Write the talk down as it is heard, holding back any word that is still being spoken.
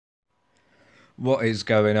What is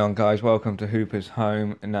going on, guys? Welcome to Hooper's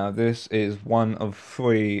Home. Now this is one of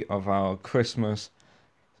 3 of our Christmas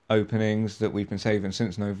openings that we've been saving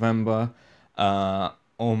since November.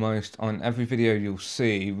 Almost on every video you'll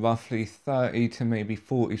see roughly 30 to maybe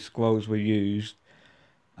 40 scrolls were used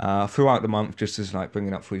throughout the month, just as like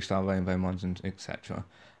bringing up 3-star rainbow mods and etc.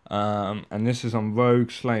 And this is on Rogue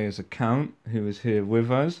Slayer's account, who is here with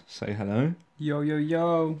us. Say hello. Yo, yo,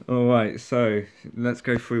 yo. Alright, so let's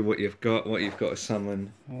go through what you've got to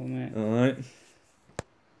summon. Oh, mate. Alright.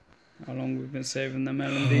 How long we've been saving them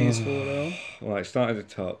L&Ds for, though? Right, start at the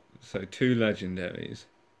top. So 2 legendaries.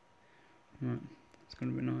 Right, it's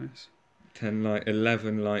going to be nice. 10 light,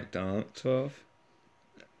 11 light dark. 12.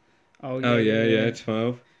 Oh, yeah,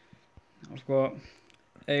 12. I've got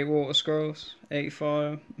 8 water scrolls, 8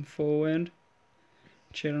 fire, and 4 wind.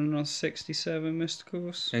 Chilling on 67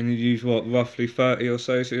 mysticals. And you use what, roughly 30 or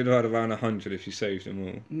so? So you'd have had around 100 if you saved them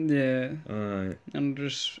all. Yeah. Alright. And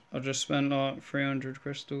I just spent like 300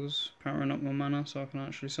 crystals powering up my mana so I can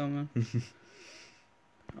actually summon.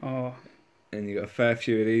 Oh. And you got a fair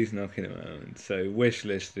few of these knocking around. So wish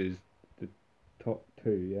list is the top 2,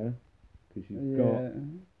 yeah? Because you've got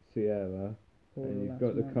Sierra, and you've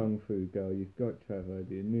got the Kung Fu girl, you've got Trevor,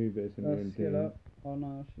 the Anubis, and the Indian. Oh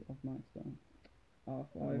no, I've maxed out. Oh,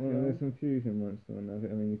 well, there's some fusion monster on there.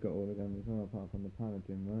 I mean, you've got all of them as well, apart from the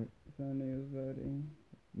Paladin, right? If only it was Verdi.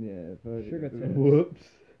 Yeah, Verdi. Sugar Whoops.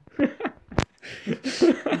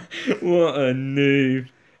 What a noob.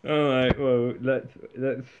 Alright, well,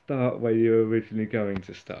 let's start where you were originally going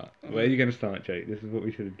to start. Where are you going to start, Jake? This is what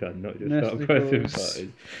we should have done, not just start pressing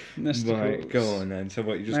buttons. Right, go on then. So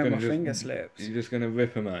what, you're just going to finger slips. You're just going to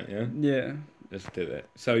rip them out, yeah? Yeah. Let's do it.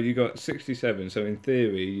 So you got 67, so in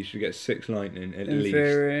theory you should get 6 lightning at least. In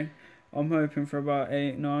theory, I'm hoping for about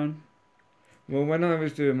 8, 9. Well, when I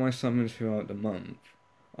was doing my summons throughout the month,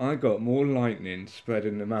 I got more lightning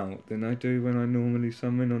spreading them out than I do when I normally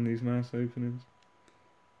summon on these mass openings.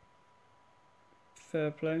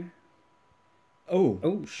 Fair play. Oh!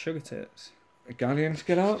 Oh, sugar tits. Galleons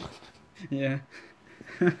get up? Yeah.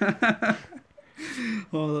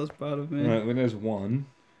 Oh, that's bad of me. Right, well there's 1.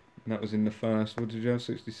 And that was in the first. What did you have?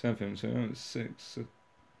 67. So that was 6.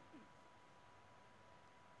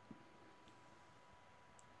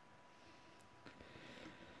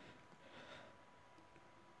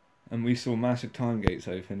 And we saw massive time gates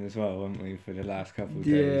open as well, weren't we, for the last couple of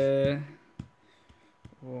days? Yeah.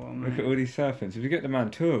 Oh, look at all these serpents. If you get the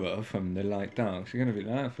Mantura from the light darks, you're going to be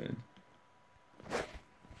laughing.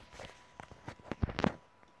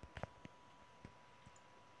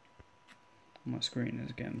 My screen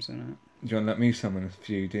is games in it. Do you want to let me summon a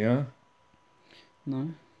few, do you?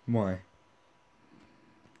 No. Why?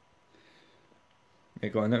 Yeah,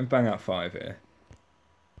 go on, let me bang out 5 here.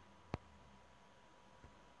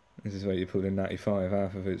 This is where you pulled a natty 5,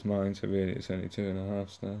 half of it's mine, so really it's only 2.5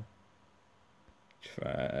 star.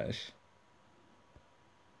 Trash.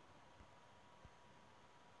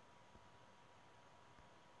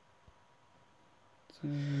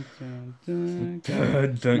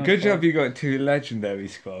 Good job you got 2 legendary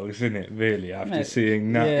scrolls, isn't it, really, after Mate,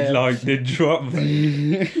 seeing that lightning drop.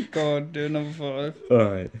 God, do another 5.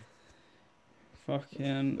 Alright.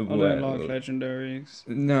 Fucking, I don't like legendaries.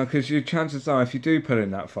 No, because your chances are, if you do pull in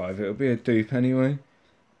that 5, it'll be a dupe anyway.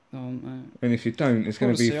 Oh, mate. And if you don't, it's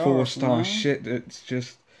going to be 4-star shit that's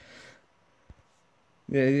just...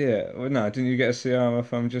 Yeah. Well, no, didn't you get a Ciara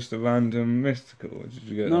from just a random mystical? Or did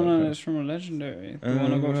you get No, it's from a legendary. The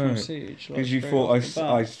one I got from Siege. Because you thought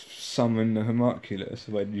I summoned the Homunculus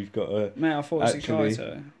when you've got a... Mate, I thought it was a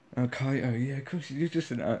Kaito. Oh, Kaito, yeah, of course, you're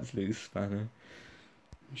just an absolute spanner.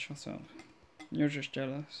 Shut up. You're just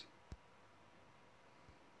jealous.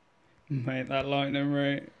 Mate, that lightning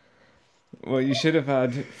rate. Well, you should have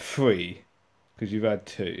had 3, because you've had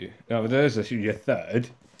 2. Oh, there's your 3rd.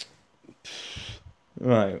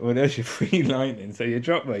 Right, well there's your 3 lightning, so your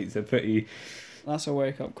drop rates are pretty... That's a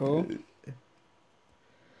wake-up call.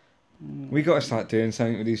 We got to start doing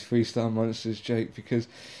something with these 3-star monsters, Jake, because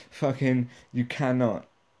fucking you cannot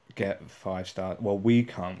get 5-star... Well, we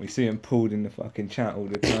can't. We see them pulled in the fucking chat all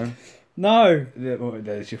the time. No!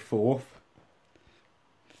 There's your 4th.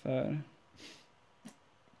 Fair.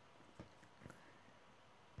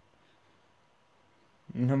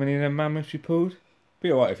 And how many of them mammoths you pulled?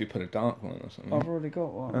 Be alright if you put a dark one or something. I've already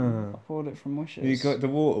got one. I pulled it from Wishes. You got the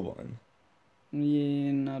water one?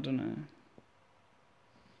 Yeah, I don't know.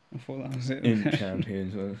 I thought that was it. In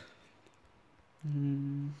Champions was.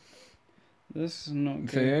 This is not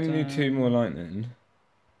good. So you only need 2 more lightning.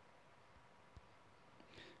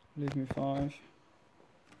 Leave me 5.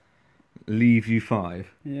 Leave you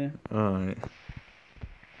 5? Yeah. Alright.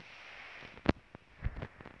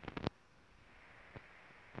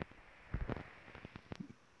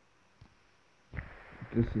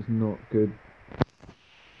 This is not good.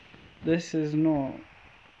 This is not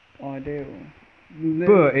ideal.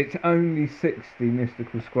 But it's only 60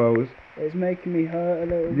 mystical scrolls. It's making me hurt a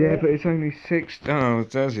little bit. Yeah, but it's only 6. Oh,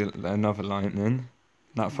 there's another lightning.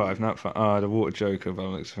 Nat 5, Nat 5. Ah, the water joker by the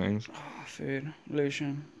looks of things. Oh, food.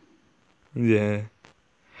 Lucian. Yeah.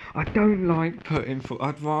 I don't like putting.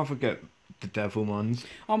 I'd rather get the devil ones.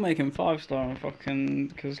 I'll make him 5-star and fucking.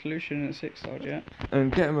 Because Lucian is 6-star yet.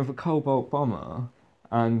 And get him with a cobalt bomber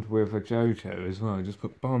and with a Jojo as well. Just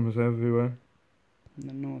put bombs everywhere.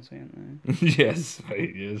 They're naughty, aren't they? Yes,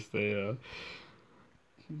 mate, yes, they are.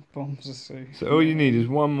 Bombs are so. So all you need is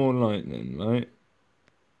one more lightning, right?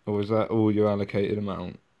 Or is that all your allocated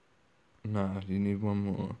amount? No, you need one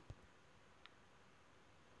more.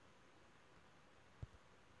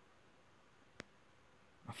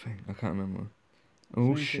 I can't remember.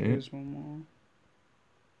 Oh shit. There's one more.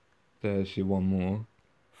 There's your one more.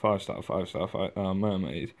 5-star, 5-star, 5.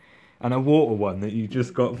 Mermaid. And a water one that you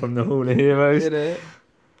just got from the Hall of Heroes. Did it?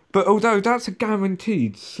 But although that's a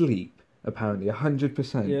guaranteed sleep, apparently,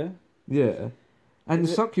 100%. Yeah. Yeah. And the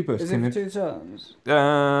succubus Is it can for 2 turns?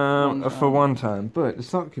 for one turn, but the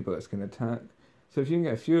succubus can attack. So if you can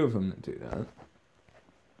get a few of them that do that.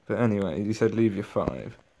 But anyway, you said leave your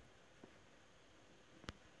 5.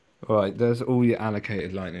 Right, there's all your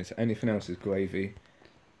allocated lightnings. Anything else is gravy.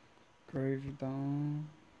 Gravy down.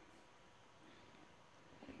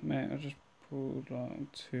 Mate, I just pulled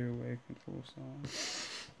like 2 awakened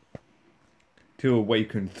 4-stars. 2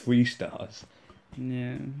 awakened 3 stars.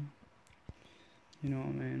 Yeah. You know what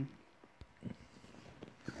I mean?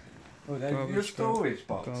 Well, Garbage your storage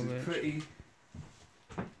box garbage. is pretty.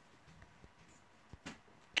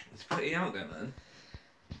 It's pretty out there, man.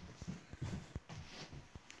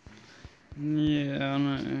 Yeah, I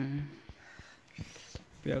know.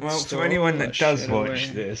 Well, to anyone that does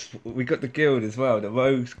watch this, we got the guild as well, the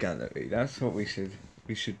Rogues Gallery. That's what we should.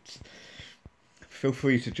 Feel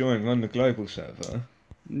free to join. Run the global server.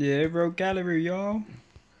 Yeah, Rogue Gallery, y'all.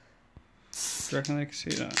 Do you reckon they can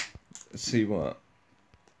see that? See what?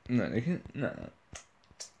 No, they can't. No.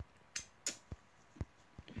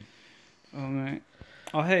 Oh, mate.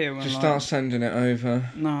 I hate it when Just like, start sending it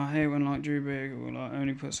over. No, I hate when like Drew Big or like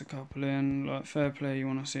only puts a couple in. Like fair play, you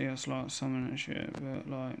want to see us like summon and shit, but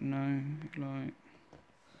like no, like.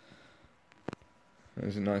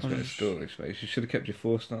 There's a nice bit of storage space. You should have kept your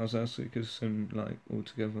 4 stars there so you could swim like all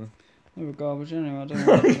together. They were garbage anyway. I don't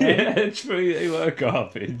know. Yeah, true. They were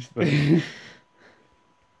garbage, but.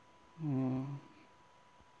 Oh.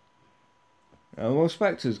 Oh, well,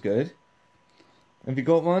 Spectre's good. Have you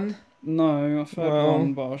got one? No, I've had Well,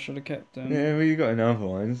 one, but I should have kept them. Yeah, well, you got another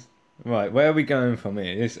ones. Right, where are we going from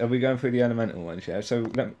here? Are we going through the elemental ones, yeah? So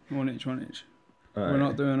One each. right. We're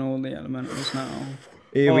not doing all the elementals now.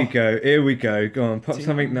 Here we go. Go on, pop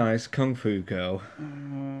something nice. Kung Fu Girl.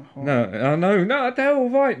 No, they're all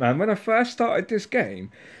right, man. When I first started this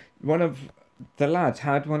game, one of the lads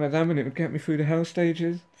had one of them and it would get me through the hell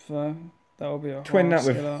stages. Fair. That'll be a Twin that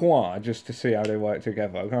with skill up. Hua just to see how they work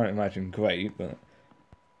together. I can't imagine great, but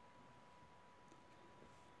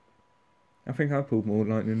I think I pulled more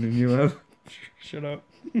lightning than you have. Shut up.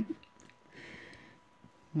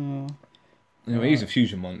 Oh. No, he's a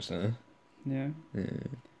fusion monster. Yeah. Yeah.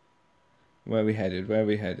 Where are we headed?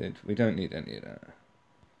 We don't need any of that.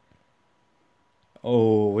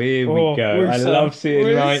 Oh, here we go. I love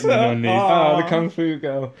seeing lightning on these. Oh, the Kung Fu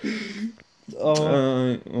Girl.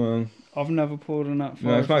 Oh. Well. I've never pulled on that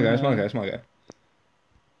far. No, it's my go.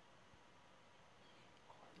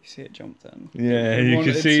 You see it jump then? Yeah, you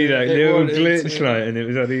can see that little glitch light and it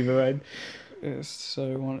was on either end. It's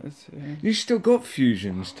so wanted to. You still got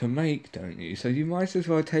fusions to make, don't you? So you might as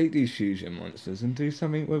well take these fusion monsters and do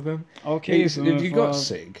something with them. I'll keep them. Have you got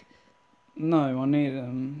Sig? No, I need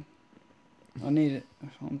them. I need it.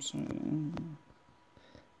 I'm sorry.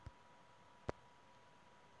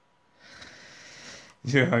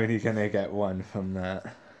 You're only gonna get one from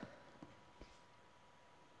that.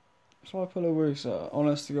 So I pull a Rooster,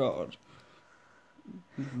 honest to God.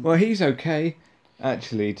 Well, he's okay,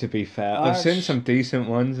 actually, to be fair. I've seen some decent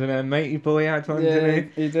ones, and then Matey Boy had one,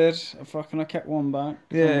 didn't he did. I kept one back.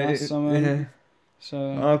 Yeah.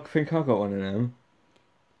 So I think I got one of them.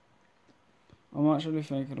 I'm actually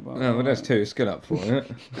thinking about No, well, there's 2 skill up for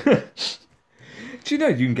it. Do you know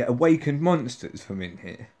you can get awakened monsters from in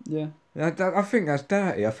here? Yeah. I think that's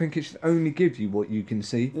dirty. I think it should only give you what you can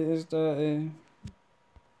see. It is dirty.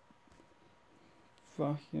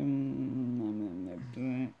 Fucking.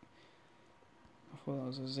 I thought that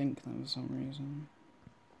was a zinc then for some reason.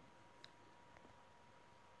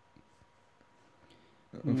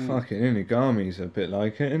 Fucking Inugami's a bit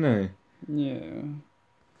like it, isn't he? Yeah.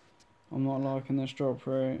 I'm not liking this drop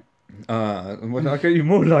rate. Well, I got you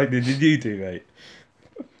more lightning than you do, mate.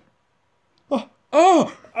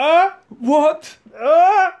 Oh! What?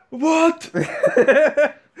 What?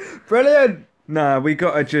 Brilliant! Nah, we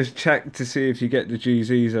gotta just check to see if you get the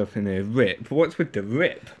GZs up in here. Rip. What's with the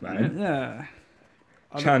rip, man? Yeah.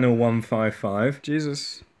 Channel 155.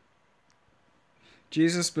 Jesus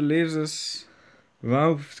believes us.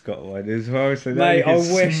 Ralph's got one as well, so now Mate, you can I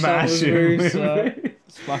wish that smash was him with Rooster. it.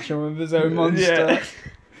 Smash him with his own monster. Yeah.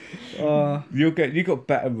 Oh, You got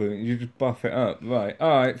better room. You just buff it up, right? All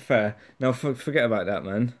right, fair. Now forget about that,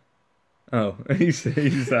 man. Oh, he's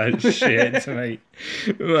that shit, mate.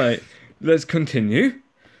 Right, let's continue.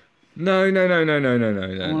 No. I want to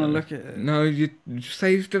No. look at it. No, you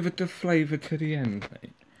saved the flavour to the end,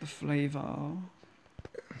 mate. The flavour.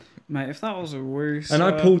 Mate, if that was a Rooster. And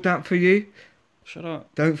I pulled that for you. Shut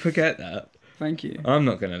up. Don't forget that. Thank you. I'm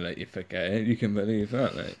not gonna let you forget it. You can believe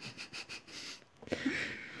that, mate.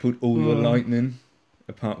 Pulled all your lightning,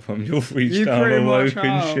 apart from your pretty freestyle much open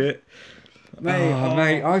have. shit. Mate,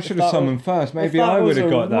 Mate, I should have summoned first. Maybe if I that would have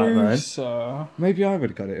was a got that, man. Rooster, Maybe I would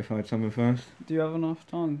have got it if I had summoned first. do you have enough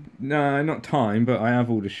time? No, not time, but I have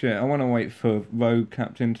all the shit. I want to wait for Rogue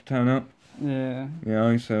Captain to turn up. Yeah.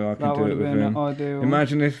 Yeah, so I can That do would it have with been him. ideal.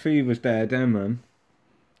 Imagine if he was there then, man.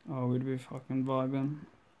 Oh, we'd be fucking vibing.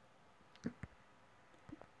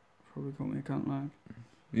 Probably call me a cunt like.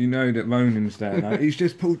 You know that Ronan's there now. He's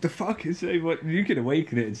just pulled the fucking same one. You could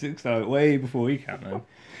awaken it in 6-star way before he can, man.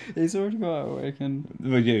 He's already got it awakened.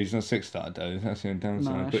 Well, yeah, he's not 6-star though. That's the only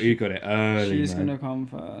downside. Nah, but he got it early, She's man. gonna come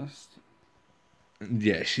first.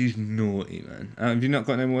 Yeah, she's naughty, man. Have you not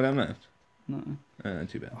got any more of them left? No.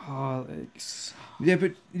 Too bad. Oh, like, Yeah,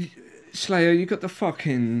 but Slayer, you got the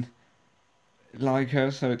fucking like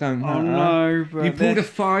her, so it don't matter. oh no, but You pulled a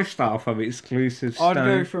 5-star from exclusive I'd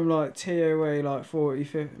stone. go from like TOA like 40,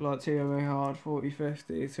 50, like TOA hard 40,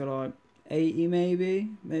 50 to like 80 maybe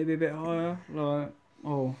a bit higher. Like,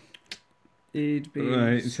 oh, he'd be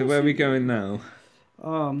Right, so where are we going now?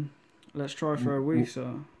 Let's try for a week,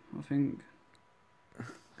 sir. I think.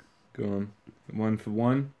 Go on, 1 for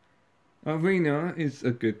 1. Arena is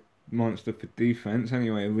a good monster for defense.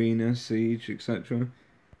 Anyway, Arena, Siege, etc.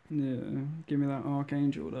 Yeah, give me that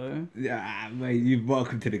Archangel though. Yeah, mate, you're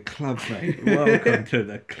welcome to the club, mate. Welcome to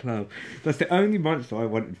the club. That's the only monster I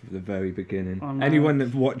wanted from the very beginning. I know. Anyone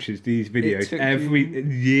that watches these videos took every you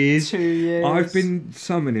years, 2 years. I've been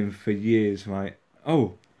summoning for years, right?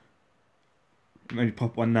 Oh, maybe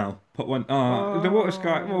pop one now. Pop one. The water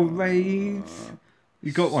sky. Well, raids.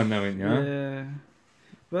 You got one now, ain't you? Yeah,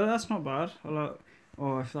 but that's not bad. I like.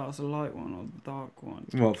 Oh, if that was a light one or the dark one.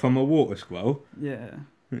 What, from a water scroll? Yeah,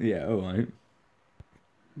 Yeah, alright.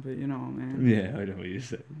 but you know what I mean. Yeah, I know what you're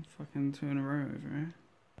saying. Fucking 2 in a row over here.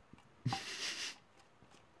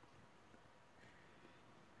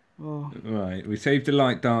 Oh, Right, we saved the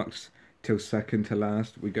light darks till second to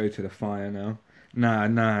last. We go to the fire now.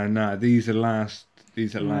 Nah. These are last.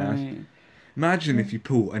 mate. Imagine if you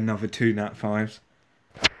pull another 2 nat 5s.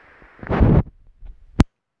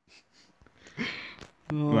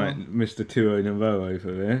 Oh. Right, Mr. 2 in a row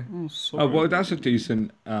over there. Oh, sorry. Oh, well, that's a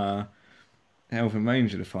decent health and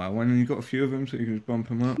range of the fire one, and you've got a few of them, so you can just bump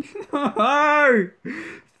them up. Oh!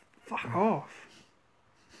 Fuck off.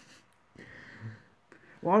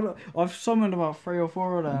 Why I've summoned about 3 or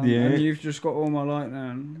 4 of them, Yeah. and you've just got all my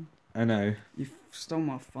lightning. I know. You've stole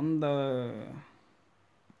my thunder.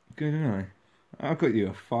 Good, didn't I got you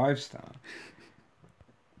a 5-star.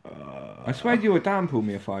 I swear you were damn pulled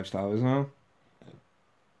me a 5-star as well.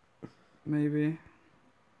 Maybe.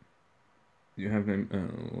 You have no... Oh,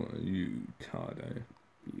 what are you, Tardo?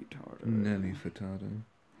 You tardo. Nelly Furtado.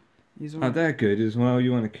 He's Oh, alright. they're good as well.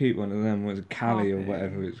 You want to keep one of them. Was it Cali or Okay.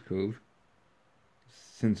 whatever it's called?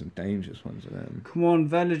 Send some dangerous ones of them. Come on,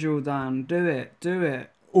 Velagil Dan. Do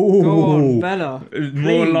it. Oh, Go on, Bella.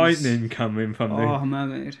 More please. lightning coming from the... Oh,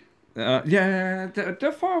 mermaid. Yeah,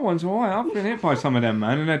 the fire ones are alright. I've been hit by some of them,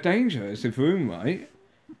 man, and they're dangerous if room right.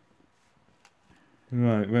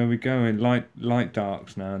 Right, where are we going? Light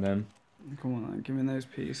darks now then. Come on, then. Give me those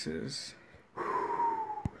pieces.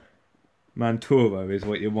 Mantoro is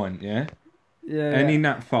what you want, yeah? Yeah. Any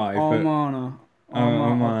nat 5, but Armana. Oh, I'll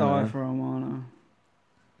Armana. die for Armana.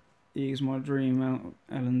 He's my dream out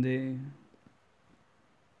L&D.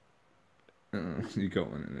 you got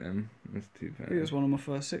one of them. That's too bad. He was one of my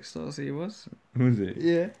first 6 stars, he was. Was it?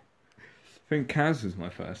 Yeah. I think Kaz was my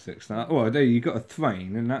first 6-star. Oh, there you got a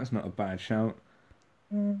Thrain, and that's not a bad shout.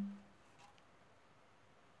 You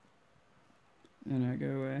know, go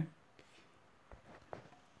away.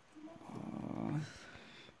 Oh,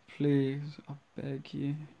 please, I beg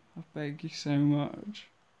you so much.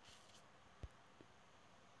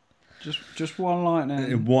 Just one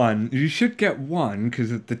lightning. One. You should get one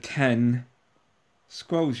because of the 10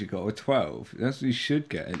 scrolls you got, or 12. You should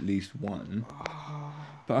get at least one.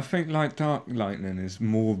 But I think like Dark Lightning is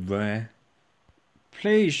more rare.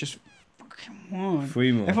 Please, just fucking one.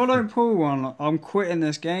 3 more. If I don't pull one, I'm quitting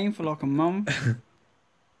this game for like a month.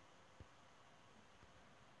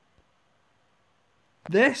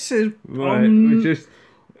 This is Right, we just.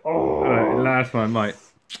 Alright, last one, mate.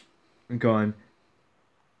 Go on.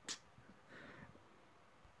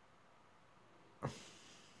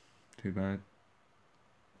 Too bad.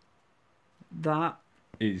 That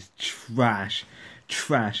is trash.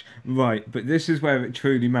 Trash. Right, but this is where it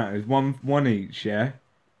truly matters. One each, yeah?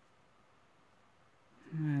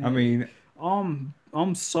 I mean, I'm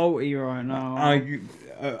salty right now.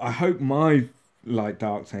 I hope my light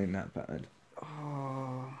darks ain't that bad.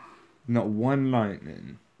 Oh, Not one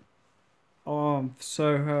lightning. I'm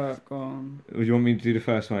so hurt. Gone. Would you want me to do the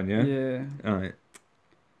first one, yeah? Yeah. Alright.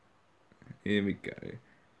 Here we go.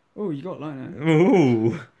 Oh, you got lightning.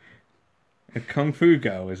 Ooh. A Kung Fu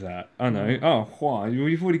girl is that? I know. Oh, why?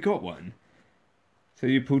 You've already got one. So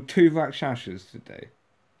you pulled 2 Rakshasas today.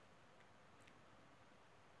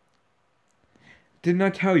 Didn't I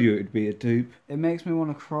tell you it'd be a dupe? It makes me want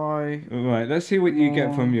to cry. Right, let's see what you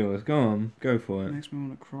get from yours. Go on, go for It it. makes me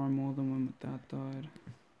want to cry more than when my dad died.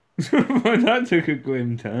 Well, that took a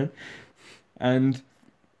grim turn. And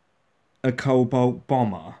a Cobalt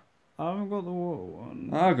Bomber. I haven't got the water one.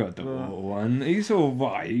 I got the water one. He's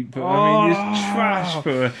alright, but I mean, it's trash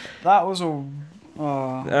for. That was a.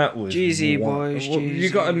 Oh, that was. GZ one. boys. Well,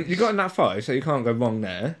 GZ. you got a nat 5, so you can't go wrong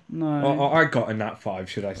there. No. Or I got a nat 5,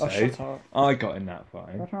 should I Oh, say? shut up. I got a nat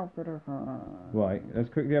 5. Right, let's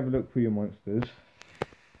quickly have a look for your monsters.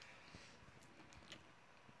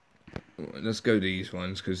 Let's go these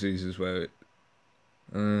ones, because these is where it.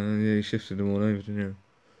 Yeah, you shifted them all over, didn't you?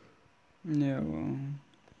 Yeah, well.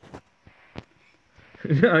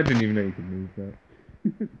 I didn't even know you could move that.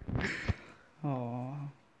 Oh.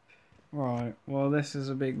 Right. Well, this is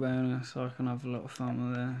a big bonus, so I can have a lot of fun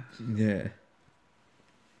with this. Yeah.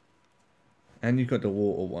 And you got the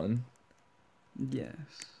water one. Yes.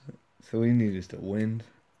 So all you need is the wind.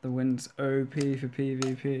 The wind's OP for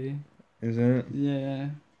PvP. Is it? Yeah.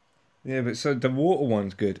 Yeah, but so the water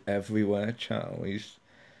one's good everywhere, Chow.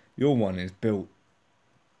 Your one is built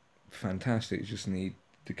fantastic. You just need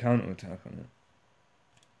the counter attack on it.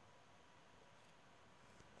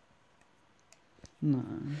 No.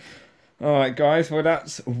 Alright guys, well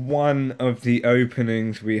that's one of the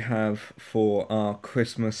openings we have for our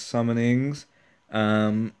Christmas summonings.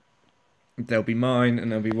 There'll be mine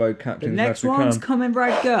and there'll be Road Captain's The next left to one's come. coming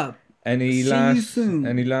right up. Any See you last soon.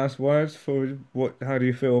 any last words for what? How do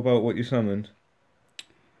you feel about what you summoned?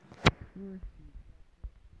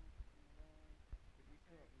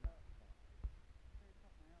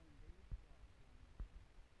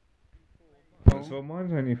 So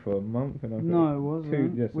mine's only for a month, and I've No, got it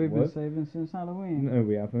wasn't. Yes, We've it been was. saving since Halloween. No,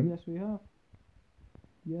 we haven't. Yes, we have.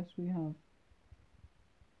 Yes, we have.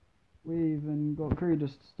 We even got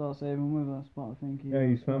Credus to start saving with us, but I think he. Yeah,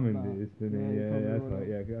 you fucked up summoned that. it, didn't Yeah, he? he Yeah, probably that's would've. right.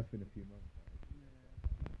 Yeah, 'cause that's been a few months.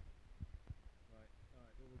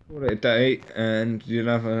 We'll call it a day, and you'll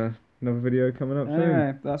have another video coming up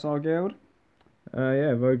Anyway, that's our guild. soon.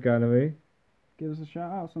 Yeah, Road Gallery. Give us a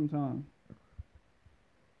shout out sometime.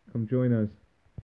 Come join us.